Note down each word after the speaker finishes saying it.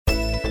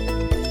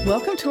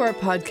Welcome to our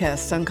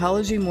podcast,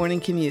 Oncology Morning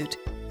Commute,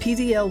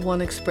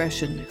 PD-L1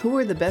 expression. Who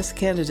are the best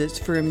candidates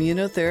for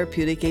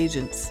immunotherapeutic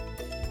agents?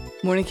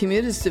 Morning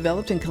Commute is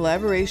developed in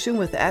collaboration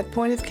with At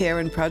Point of Care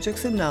and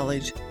Projects of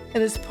Knowledge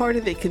and is part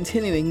of a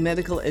continuing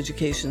medical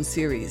education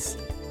series.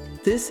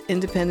 This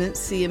independent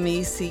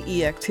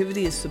CME-CE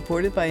activity is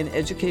supported by an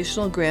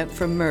educational grant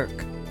from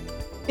Merck.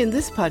 In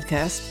this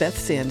podcast, Beth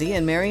Sandy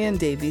and Marianne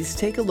Davies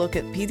take a look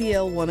at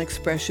PD-L1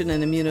 expression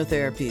and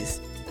immunotherapies.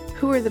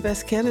 Who are the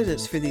best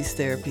candidates for these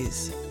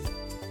therapies?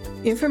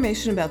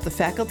 Information about the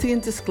faculty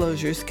and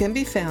disclosures can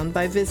be found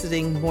by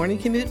visiting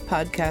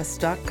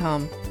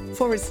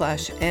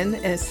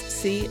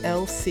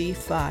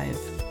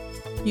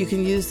morningcommutepodcast.com/NSCLC5. You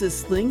can use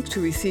this link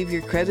to receive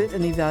your credit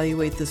and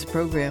evaluate this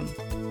program.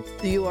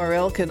 The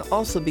URL can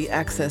also be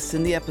accessed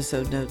in the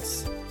episode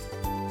notes.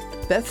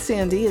 Beth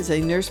Sandy is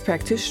a nurse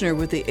practitioner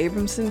with the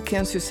Abramson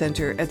Cancer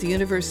Center at the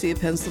University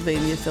of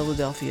Pennsylvania,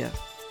 Philadelphia.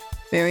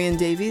 Marianne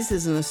Davies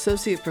is an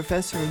associate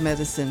professor of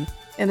medicine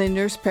and a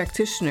nurse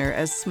practitioner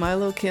at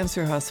Smilow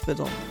Cancer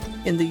Hospital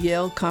in the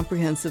Yale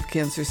Comprehensive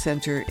Cancer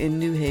Center in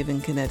New Haven,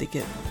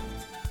 Connecticut.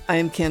 I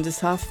am Candace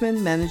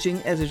Hoffman,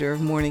 managing editor of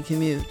Morning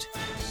Commute.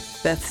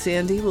 Beth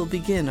Sandy will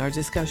begin our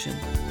discussion.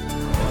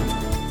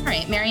 All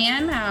right,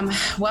 Marianne,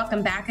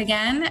 welcome back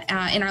again.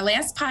 In our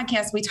last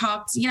podcast, we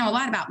talked, a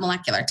lot about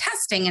molecular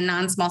testing in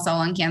non-small cell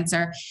lung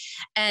cancer.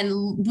 And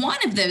one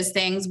of those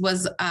things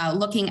was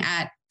looking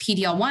at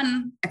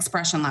PD-L1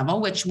 expression level,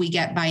 which we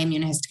get by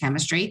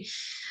immunohistochemistry.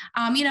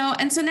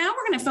 And so now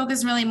we're going to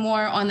focus really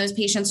more on those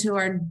patients who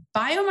are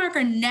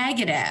biomarker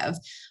negative,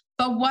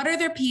 but what are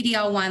their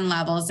PD-L1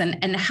 levels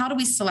and how do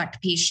we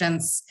select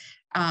patients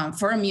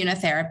for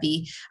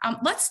immunotherapy?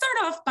 Let's start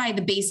off by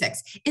the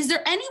basics. Is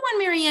there anyone,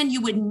 Marianne,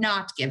 you would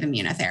not give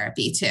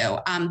immunotherapy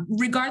to,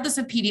 regardless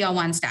of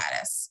PD-L1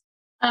 status?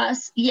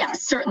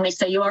 Yes, certainly.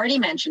 So you already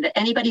mentioned it.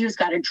 Anybody who's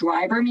got a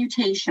driver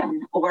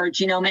mutation or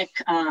genomic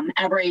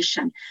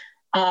aberration,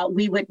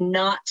 we would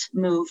not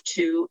move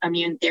to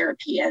immune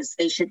therapy as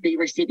they should be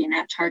receiving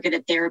that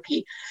targeted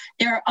therapy.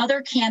 There are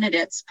other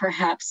candidates,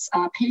 perhaps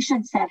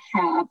patients that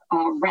have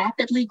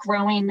rapidly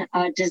growing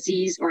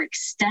disease or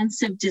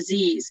extensive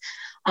disease.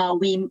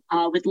 We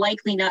would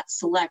likely not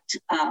select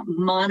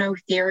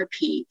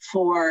monotherapy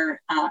for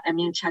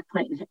immune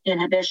checkpoint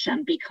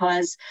inhibition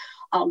because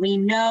we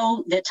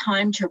know the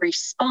time to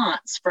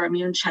response for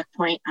immune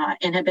checkpoint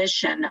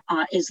inhibition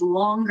is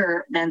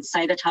longer than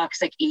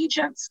cytotoxic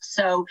agents.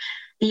 So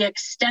the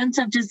extent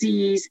of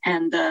disease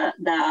and the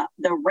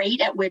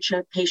rate at which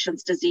a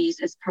patient's disease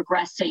is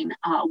progressing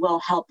will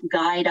help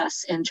guide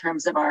us in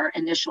terms of our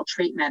initial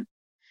treatment.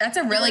 That's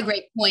a really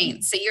great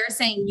point. So you're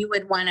saying you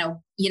would want to,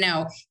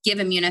 give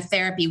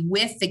immunotherapy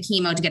with the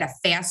chemo to get a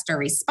faster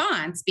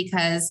response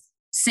because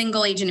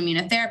single agent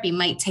immunotherapy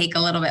might take a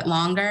little bit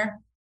longer?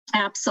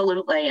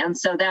 Absolutely. And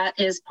so that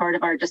is part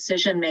of our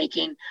decision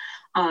making.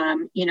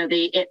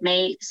 It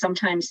may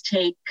sometimes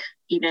take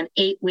even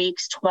 8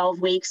 weeks, 12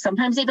 weeks,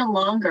 sometimes even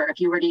longer if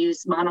you were to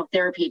use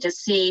monotherapy to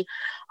see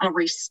a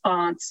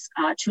response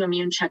to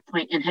immune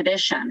checkpoint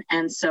inhibition.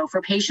 And so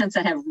for patients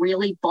that have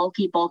really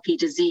bulky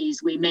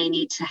disease, we may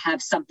need to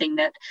have something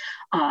that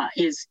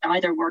is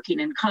either working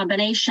in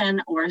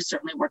combination or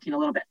certainly working a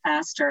little bit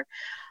faster.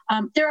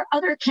 There are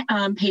other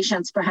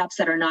patients perhaps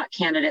that are not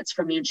candidates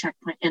for immune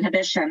checkpoint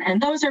inhibition, and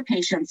those are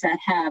patients that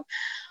have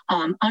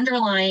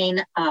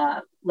underlying,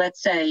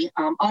 let's say,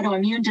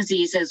 autoimmune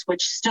diseases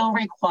which still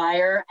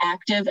require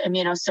active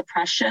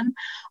immunosuppression,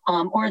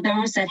 or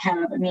those that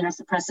have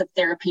immunosuppressive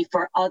therapy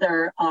for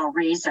other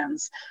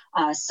reasons,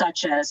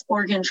 such as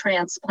organ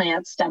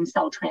transplant, stem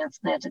cell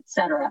transplant, et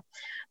cetera.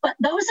 But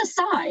those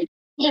aside,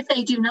 if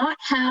they do not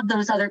have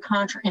those other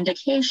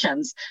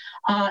contraindications,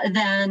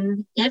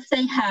 then if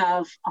they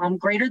have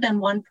greater than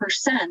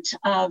 1%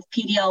 of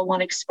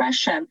PD-L1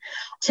 expression,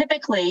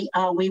 typically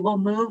we will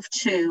move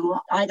to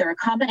either a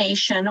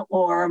combination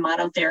or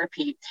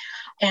monotherapy.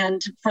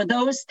 And for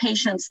those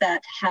patients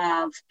that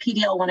have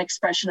PD-L1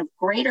 expression of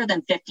greater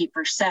than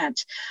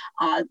 50%,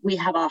 we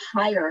have a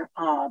higher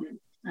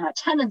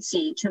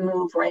tendency to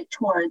move right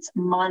towards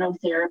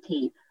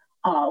monotherapy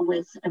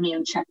with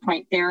immune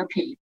checkpoint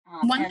therapy.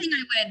 One thing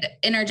I would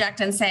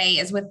interject and say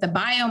is with the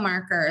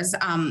biomarkers,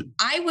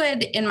 I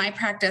would, in my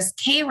practice,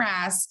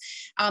 KRAS,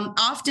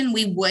 often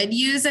we would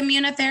use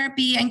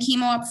immunotherapy and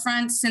chemo up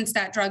front since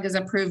that drug is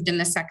approved in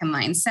the second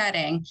line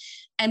setting.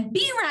 And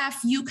BRAF,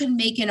 you can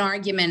make an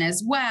argument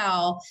as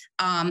well.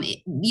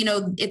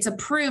 It's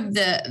approved,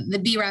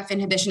 the BRAF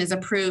inhibition is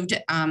approved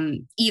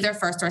either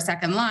first or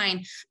second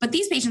line, but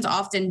these patients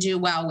often do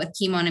well with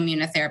chemo and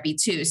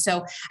immunotherapy too.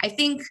 So I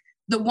think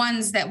the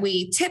ones that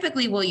we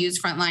typically will use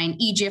frontline,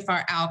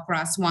 EGFR, ALK,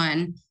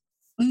 ROS1,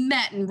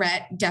 MET and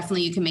RET,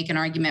 definitely you can make an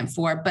argument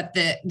for, but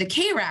the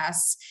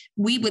KRAS,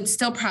 we would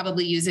still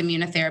probably use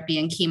immunotherapy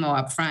and chemo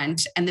up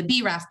front, and the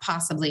BRAF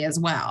possibly as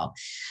well.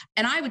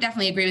 And I would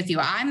definitely agree with you.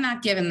 I'm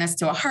not giving this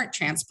to a heart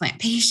transplant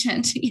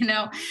patient,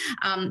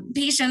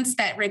 patients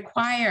that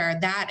require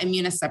that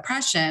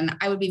immunosuppression,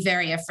 I would be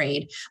very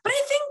afraid. But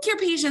I think your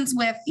patients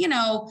with,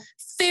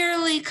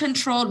 fairly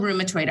controlled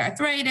rheumatoid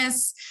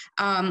arthritis,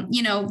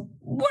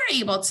 we're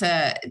able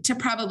to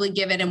probably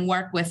give it and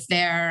work with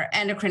their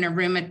endocrine or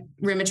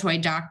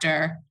rheumatoid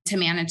doctor to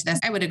manage this.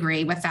 I would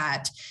agree with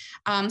that.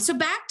 So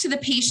back to the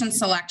patient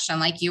selection,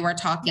 like you were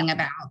talking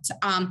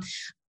about.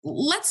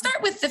 Let's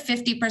start with the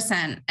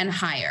 50% and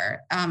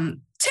higher.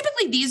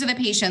 Typically, these are the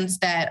patients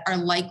that are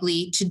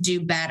likely to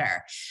do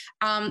better.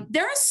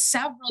 There are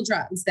several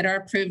drugs that are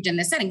approved in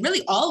this setting,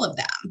 really all of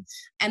them.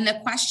 And the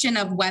question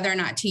of whether or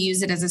not to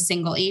use it as a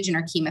single agent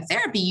or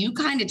chemotherapy, you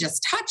kind of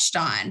just touched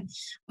on.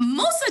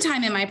 Most of the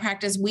time in my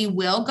practice, we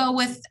will go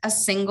with a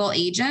single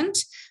agent,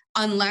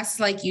 unless,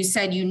 like you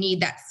said, you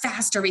need that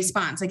faster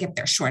response, like if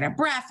they're short of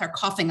breath or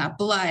coughing up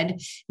blood,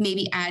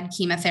 maybe add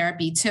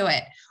chemotherapy to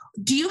it.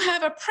 Do you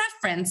have a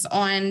preference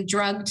on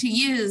drug to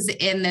use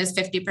in those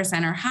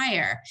 50% or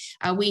higher?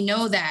 We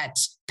know that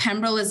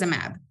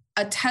pembrolizumab,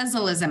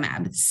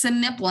 atezolizumab,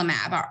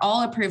 cemiplimab are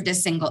all approved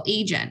as single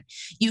agent.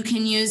 You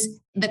can use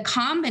the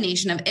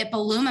combination of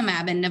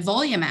ipilimumab and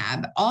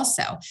nivolumab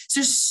also. So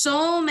there's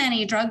so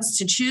many drugs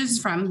to choose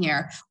from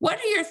here. What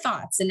are your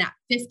thoughts in that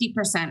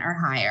 50% or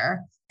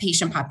higher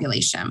patient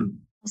population?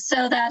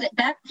 So that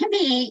can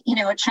be,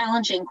 a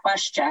challenging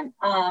question.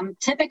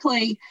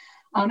 Typically,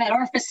 at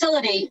our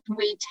facility,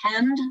 we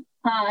tend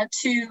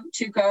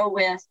to go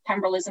with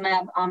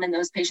pembrolizumab in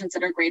those patients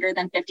that are greater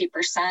than 50%.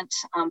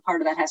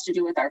 Part of that has to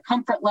do with our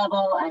comfort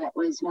level, and it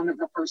was one of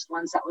the first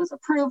ones that was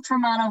approved for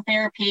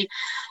monotherapy.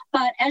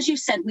 But as you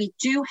said, we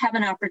do have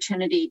an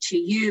opportunity to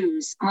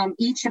use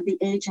each of the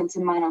agents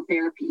in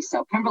monotherapy.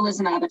 So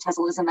pembrolizumab,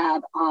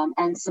 atezolizumab,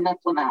 and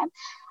cemiplimab.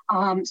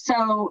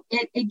 So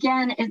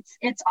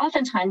it's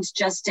oftentimes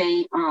just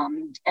a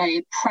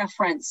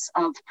preference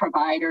of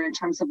provider in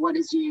terms of what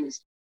is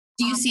used.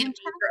 Do you see a major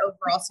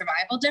overall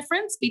survival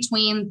difference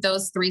between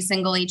those three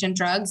single agent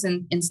drugs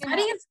in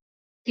studies?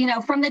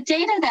 From the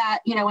data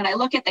that, when I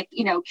look at the,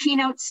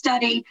 Keynote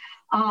study,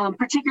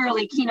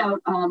 particularly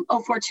Keynote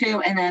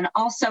 042, and then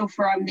also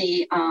from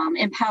the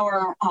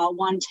Empower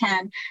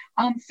 110,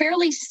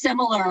 fairly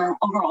similar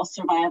overall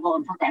survival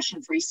and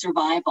progression-free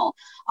survival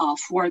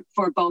for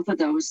both of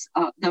those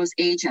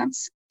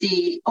agents.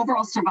 The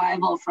overall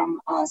survival from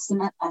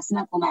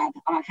cemiplimab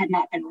had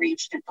not been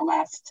reached at the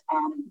last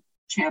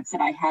chance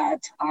that I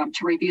had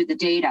to review the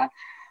data.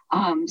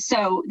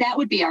 So that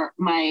would be our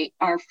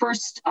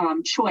first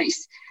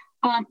choice.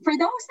 For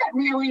those that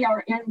really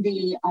are in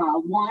the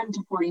 1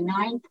 to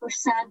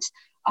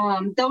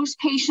 49%, those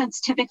patients,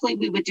 typically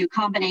we would do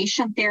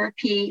combination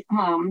therapy.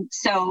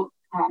 So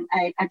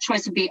a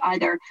choice would be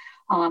either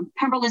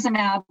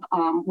pembrolizumab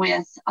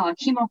with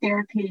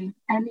chemotherapy,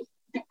 and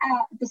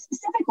the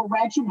specific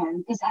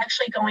regimen is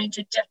actually going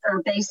to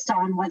differ based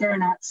on whether or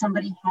not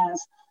somebody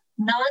has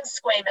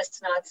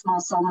non-squamous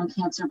non-small cell lung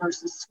cancer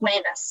versus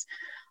squamous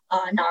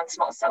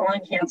non-small cell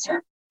lung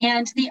cancer.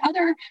 And the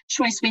other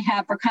choice we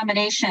have for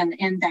combination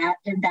in that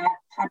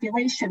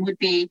population would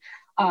be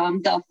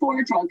the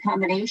 4-drug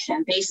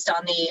combination based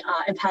on the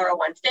Empower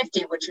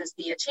 150, which is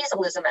the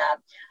atezolizumab,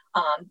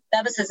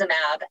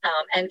 bevacizumab,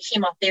 and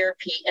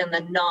chemotherapy in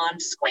the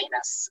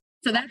non-squamous.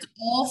 So that's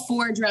all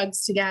 4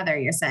 drugs together,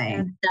 you're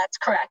saying? That's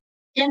correct.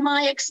 In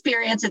my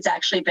experience, it's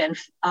actually been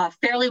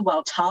fairly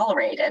well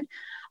tolerated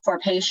for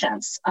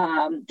patients.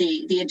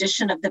 The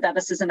addition of the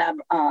bevacizumab,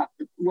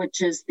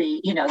 which is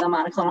the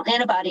monoclonal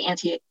antibody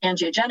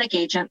anti-angiogenic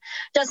agent,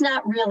 does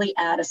not really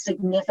add a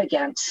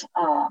significant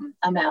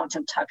amount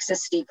of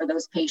toxicity for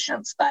those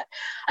patients. But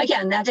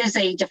again, that is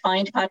a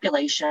defined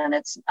population.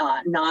 It's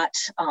not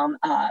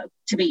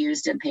to be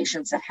used in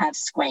patients that have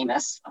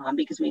squamous,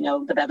 because we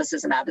know the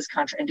bevacizumab is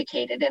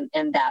contraindicated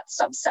in that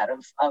subset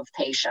of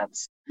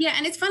patients. Yeah.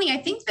 And it's funny, I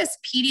think this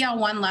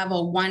PD-L1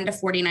 level 1 to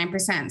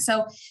 49%.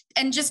 So,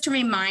 and just to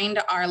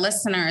remind our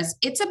listeners,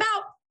 it's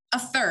about a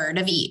third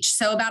of each.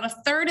 So about a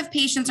third of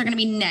patients are going to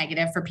be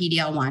negative for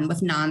PD-L1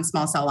 with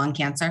non-small cell lung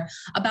cancer.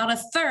 About a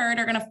third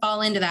are going to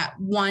fall into that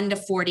 1 to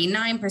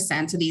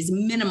 49%, so these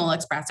minimal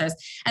expressors.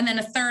 And then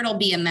a third will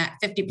be in that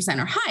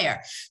 50% or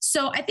higher.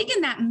 So I think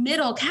in that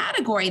middle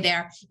category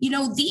there,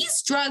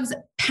 these drugs,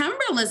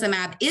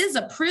 pembrolizumab is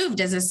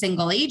approved as a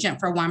single agent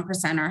for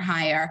 1% or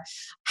higher.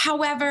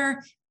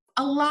 However,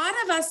 a lot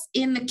of us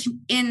in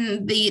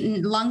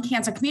the lung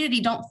cancer community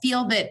don't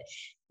feel that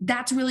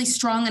that's really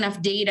strong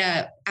enough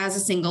data as a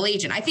single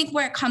agent. I think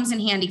where it comes in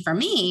handy for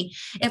me,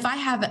 if I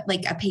have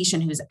like a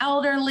patient who's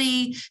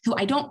elderly, who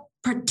I don't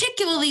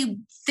particularly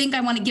think I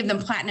want to give them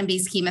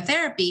platinum-based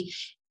chemotherapy,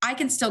 I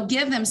can still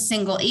give them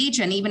single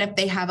agent, even if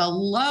they have a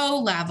low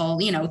level,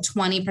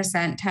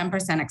 20%,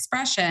 10%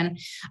 expression,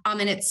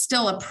 and it's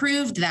still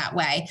approved that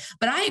way.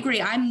 But I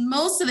agree, I'm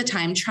most of the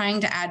time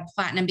trying to add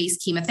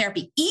platinum-based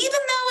chemotherapy, even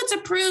though it's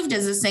approved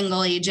as a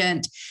single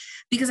agent.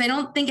 because I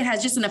don't think it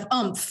has just enough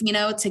oomph,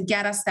 to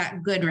get us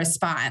that good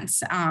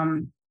response.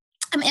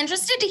 I'm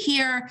interested to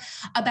hear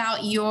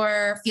about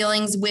your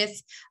feelings with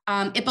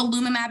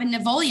ipilimumab and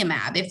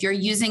nivolumab. If you're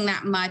using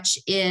that much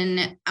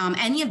in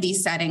any of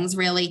these settings,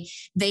 really,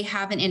 they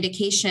have an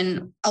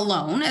indication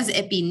alone as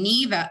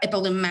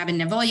ipilimumab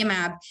and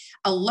nivolumab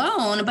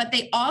alone, but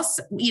they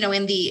also,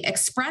 in the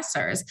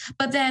expressors,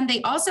 but then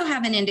they also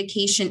have an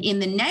indication in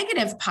the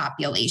negative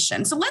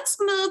population. So let's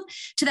move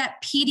to that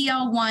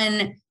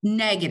PD-L1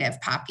 negative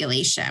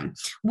population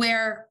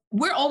where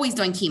we're always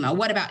doing chemo.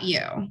 What about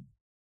you?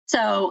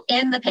 So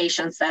in the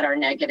patients that are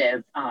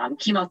negative,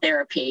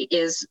 chemotherapy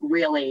is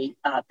really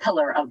a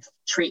pillar of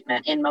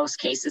treatment in most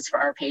cases for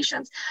our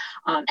patients.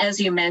 As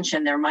you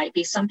mentioned, there might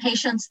be some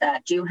patients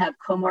that do have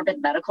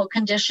comorbid medical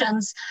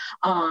conditions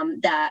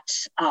that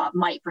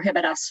might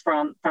prohibit us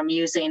from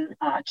using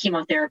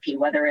chemotherapy,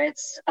 whether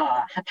it's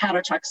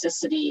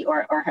hepatotoxicity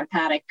or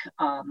hepatic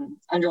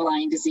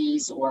underlying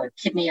disease or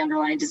kidney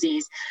underlying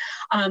disease.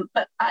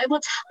 But I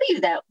will tell you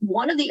that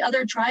one of the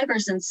other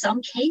drivers in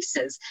some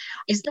cases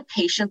is the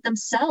patient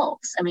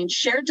themselves. I mean,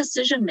 shared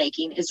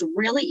decision-making is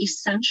really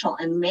essential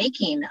in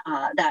making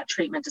that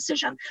treatment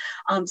decision.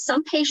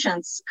 Some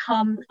patients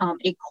come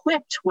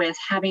equipped with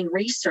having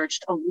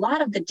researched a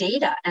lot of the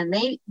data, and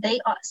they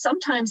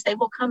sometimes they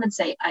will come and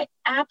say, I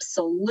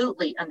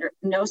absolutely under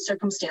no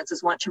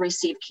circumstances want to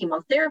receive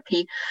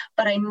chemotherapy,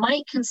 but I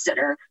might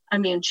consider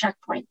immune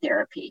checkpoint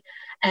therapy.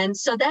 And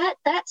so that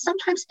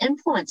sometimes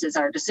influences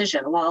our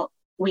decision. Well,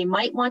 we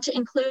might want to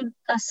include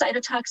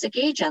cytotoxic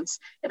agents.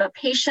 If a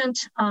patient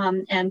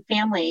and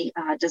family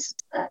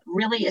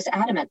really is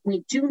adamant,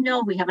 we do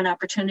know we have an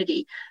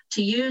opportunity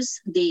to use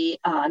the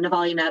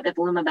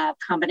nivolumab-ipilimumab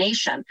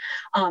combination,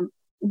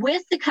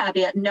 with the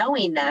caveat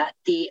knowing that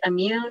the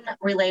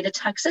immune-related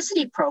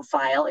toxicity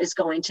profile is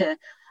going to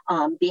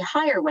be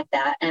higher with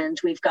that. And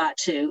we've got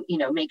to,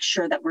 make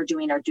sure that we're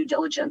doing our due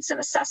diligence in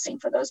assessing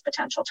for those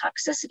potential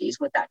toxicities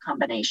with that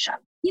combination.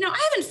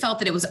 I haven't felt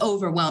that it was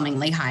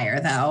overwhelmingly higher,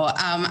 though.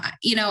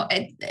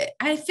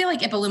 I feel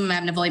like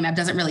ipilimumab, nivolumab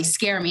doesn't really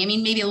scare me. I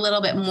mean, maybe a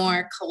little bit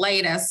more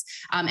colitis,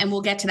 and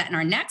we'll get to that in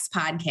our next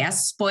podcast.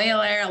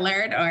 Spoiler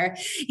alert, or,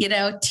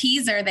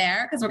 teaser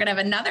there, because we're going to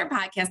have another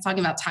podcast talking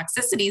about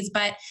toxicities.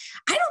 But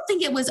I don't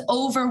think it was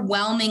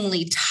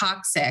overwhelmingly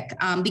toxic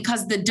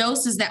because the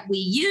doses that we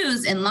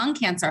use in lung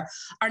cancer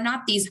are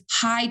not these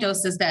high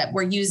doses that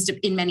were used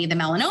in many of the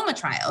melanoma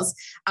trials.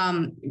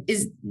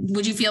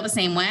 Would you feel the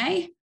same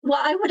way? Well,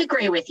 I would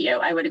agree with you.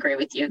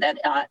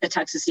 That the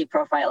toxicity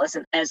profile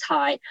isn't as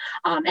high.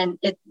 And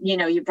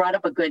you brought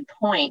up a good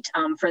point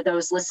for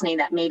those listening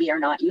that maybe are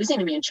not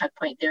using immune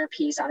checkpoint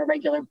therapies on a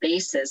regular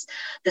basis.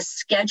 The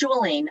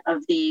scheduling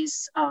of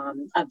these,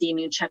 of the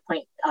immune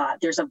checkpoint,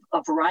 there's a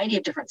variety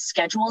of different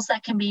schedules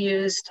that can be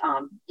used,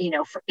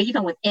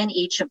 even within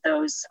each of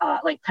those,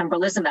 like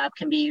pembrolizumab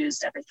can be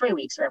used every 3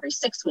 weeks or every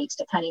 6 weeks,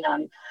 depending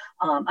on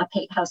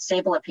how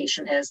stable a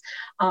patient is.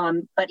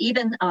 But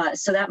even,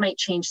 so that might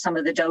change some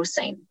of the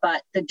dosing,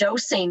 but the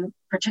dosing,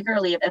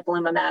 particularly of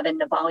ipilimumab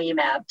and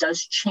nivolumab,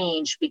 does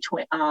change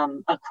between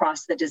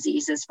across the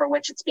diseases for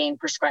which it's being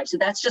prescribed. So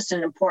that's just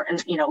an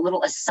important,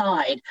 little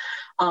aside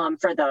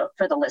for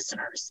the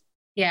listeners.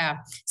 Yeah.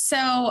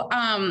 So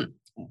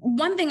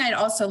one thing I'd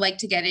also like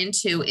to get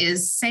into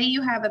is, say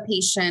you have a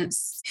patient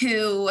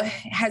who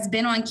has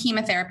been on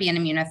chemotherapy and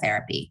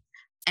immunotherapy,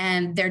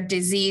 and their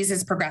disease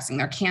is progressing,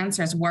 their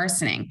cancer is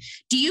worsening.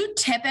 Do you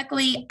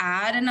typically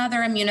add another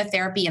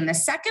immunotherapy in the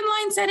second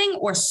line setting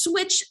or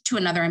switch to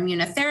another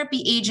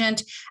immunotherapy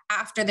agent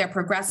after they're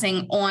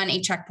progressing on a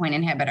checkpoint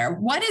inhibitor?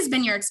 What has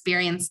been your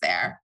experience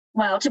there?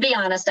 Well, to be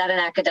honest, at an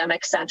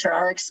academic center,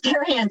 our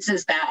experience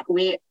is that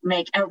we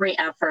make every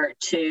effort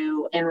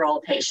to enroll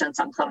patients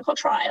on clinical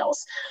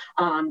trials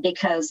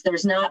because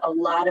there's not a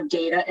lot of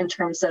data in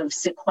terms of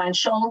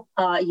sequential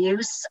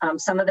use.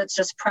 Some of it's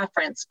just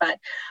preference, but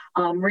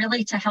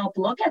really to help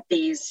look at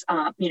these,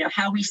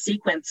 how we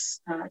sequence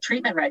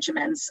treatment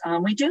regimens,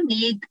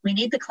 we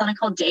need the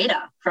clinical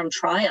data from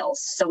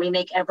trials. So we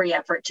make every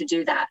effort to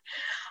do that.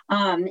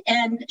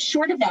 And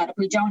short of that, if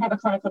we don't have a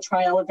clinical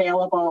trial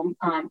available,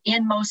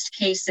 in most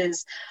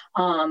cases,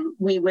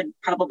 we would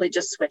probably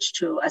just switch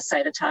to a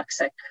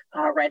cytotoxic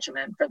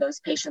regimen for those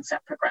patients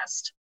that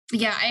progressed.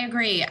 Yeah, I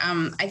agree.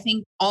 I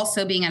think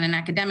also being at an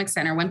academic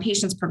center, when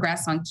patients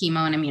progress on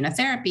chemo and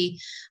immunotherapy,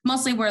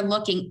 mostly we're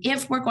looking,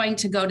 if we're going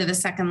to go to the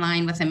second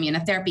line with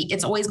immunotherapy,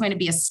 it's always going to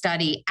be a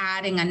study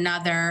adding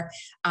another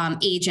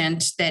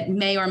agent that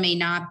may or may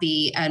not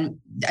be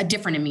a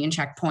different immune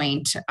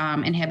checkpoint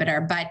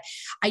inhibitor. But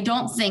I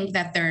don't think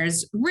that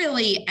there's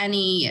really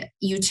any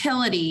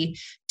utility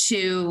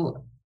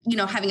to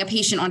having a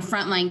patient on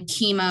frontline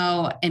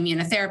chemo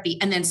immunotherapy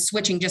and then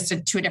switching just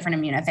to a different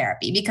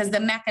immunotherapy, because the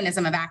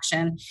mechanism of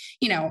action,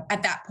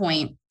 at that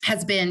point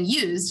has been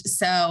used,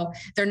 so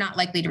they're not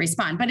likely to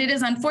respond. But it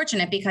is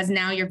unfortunate because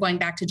now you're going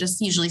back to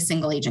just usually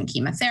single agent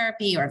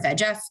chemotherapy or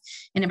VEGF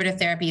inhibitor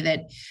therapy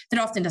that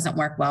often doesn't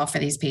work well for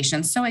these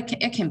patients. So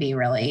it can be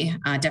really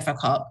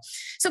difficult.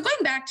 So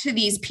going back to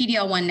these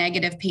PD-L1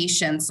 negative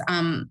patients,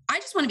 I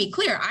just want to be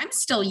clear, I'm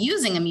still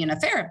using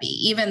immunotherapy,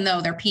 even though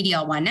they're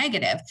PD-L1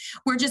 negative.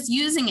 We're just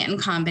using it in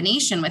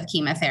combination with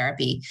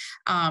chemotherapy.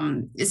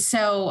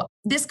 So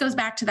this goes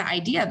back to the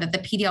idea that the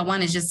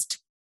PD-L1 is just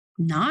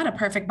not a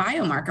perfect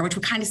biomarker, which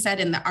we kind of said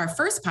in our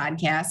first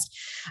podcast,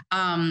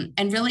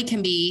 and really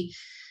can be,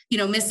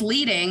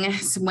 misleading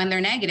when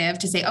they're negative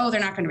to say, oh, they're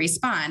not going to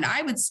respond.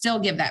 I would still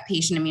give that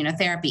patient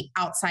immunotherapy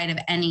outside of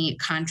any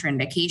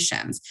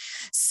contraindications.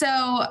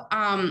 So,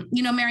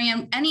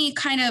 Marianne, any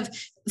kind of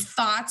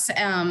thoughts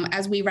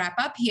as we wrap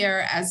up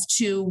here as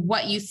to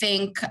what you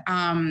think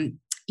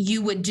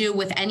you would do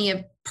with any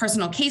of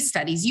personal case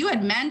studies? You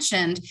had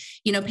mentioned,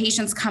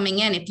 patients coming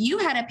in. If you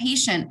had a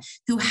patient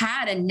who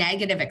had a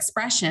negative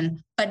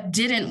expression but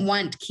didn't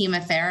want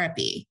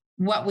chemotherapy,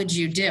 what would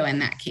you do in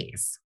that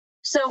case?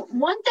 So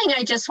one thing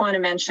I just want to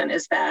mention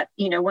is that,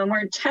 when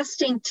we're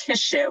testing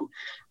tissue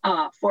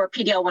for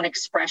PD-L1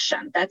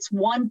 expression, that's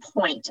one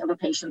point of a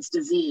patient's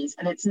disease,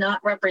 and it's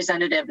not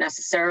representative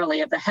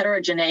necessarily of the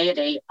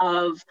heterogeneity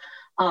of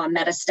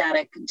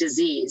metastatic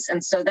disease.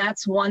 And so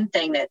that's one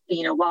thing that,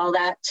 while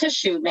that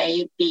tissue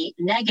may be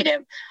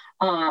negative,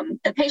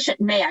 the patient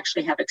may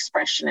actually have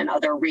expression in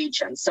other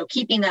regions. So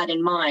keeping that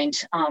in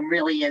mind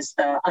really is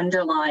the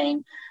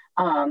underlying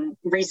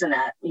reason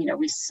that,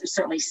 we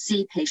certainly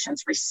see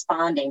patients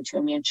responding to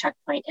immune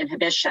checkpoint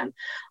inhibition.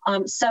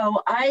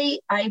 So I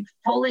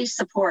fully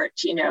support,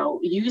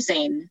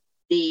 using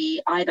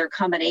the either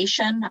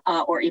combination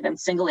or even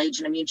single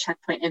agent immune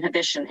checkpoint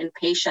inhibition in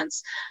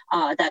patients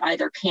that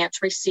either can't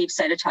receive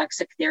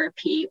cytotoxic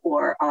therapy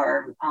or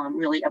are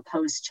really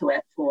opposed to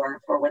it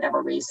for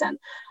whatever reason.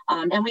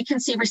 And we can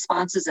see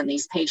responses in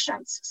these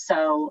patients.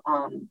 So,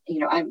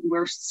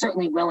 we're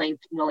certainly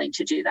willing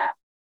to do that.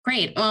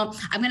 Great. Well,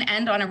 I'm going to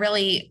end on a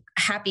really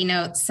happy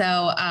note. So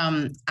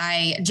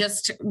I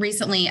just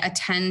recently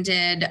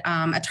attended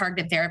a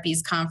targeted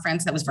therapies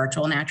conference that was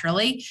virtual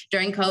naturally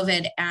during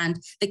COVID.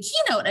 And the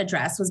keynote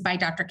address was by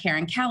Dr.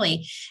 Karen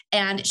Kelly.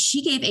 And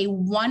she gave a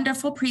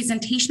wonderful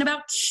presentation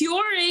about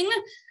curing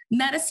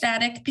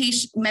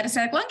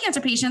metastatic lung cancer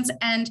patients.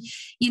 And,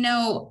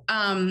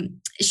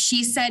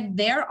 she said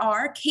there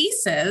are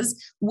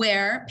cases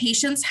where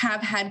patients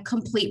have had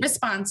complete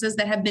responses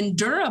that have been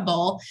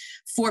durable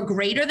for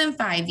greater than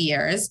 5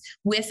 years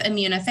with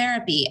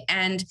immunotherapy.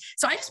 And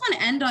so I just want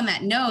to end on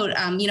that note.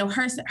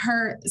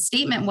 Her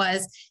statement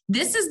was,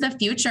 this is the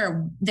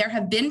future. There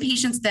have been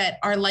patients that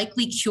are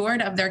likely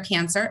cured of their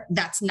cancer.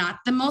 That's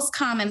not the most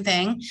common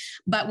thing,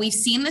 but we've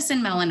seen this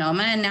in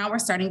melanoma, and now we're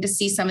starting to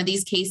see some of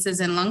these cases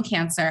in lung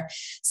cancer.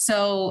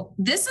 So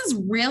this is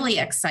really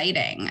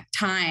exciting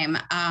time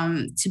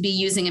to be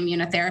using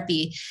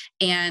immunotherapy.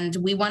 And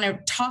we want to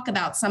talk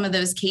about some of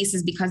those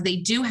cases because they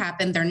do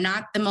happen. They're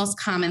not the most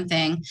common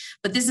thing,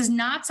 but this is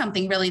not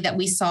something really that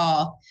we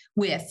saw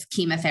with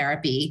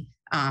chemotherapy.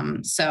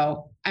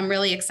 So I'm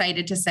really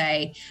excited to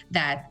say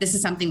that this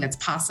is something that's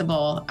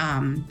possible,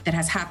 that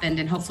has happened,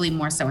 and hopefully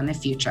more so in the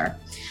future.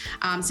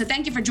 So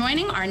thank you for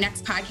joining. Our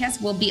next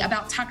podcast will be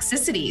about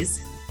toxicities.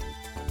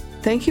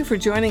 Thank you for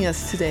joining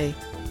us today.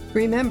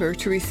 Remember,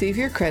 to receive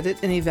your credit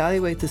and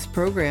evaluate this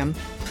program,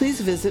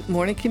 please visit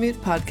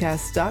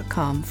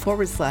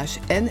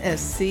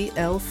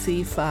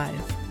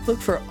morningcommutepodcast.com/NSCLC5.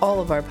 Look for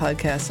all of our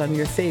podcasts on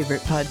your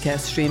favorite podcast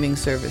streaming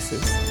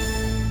services.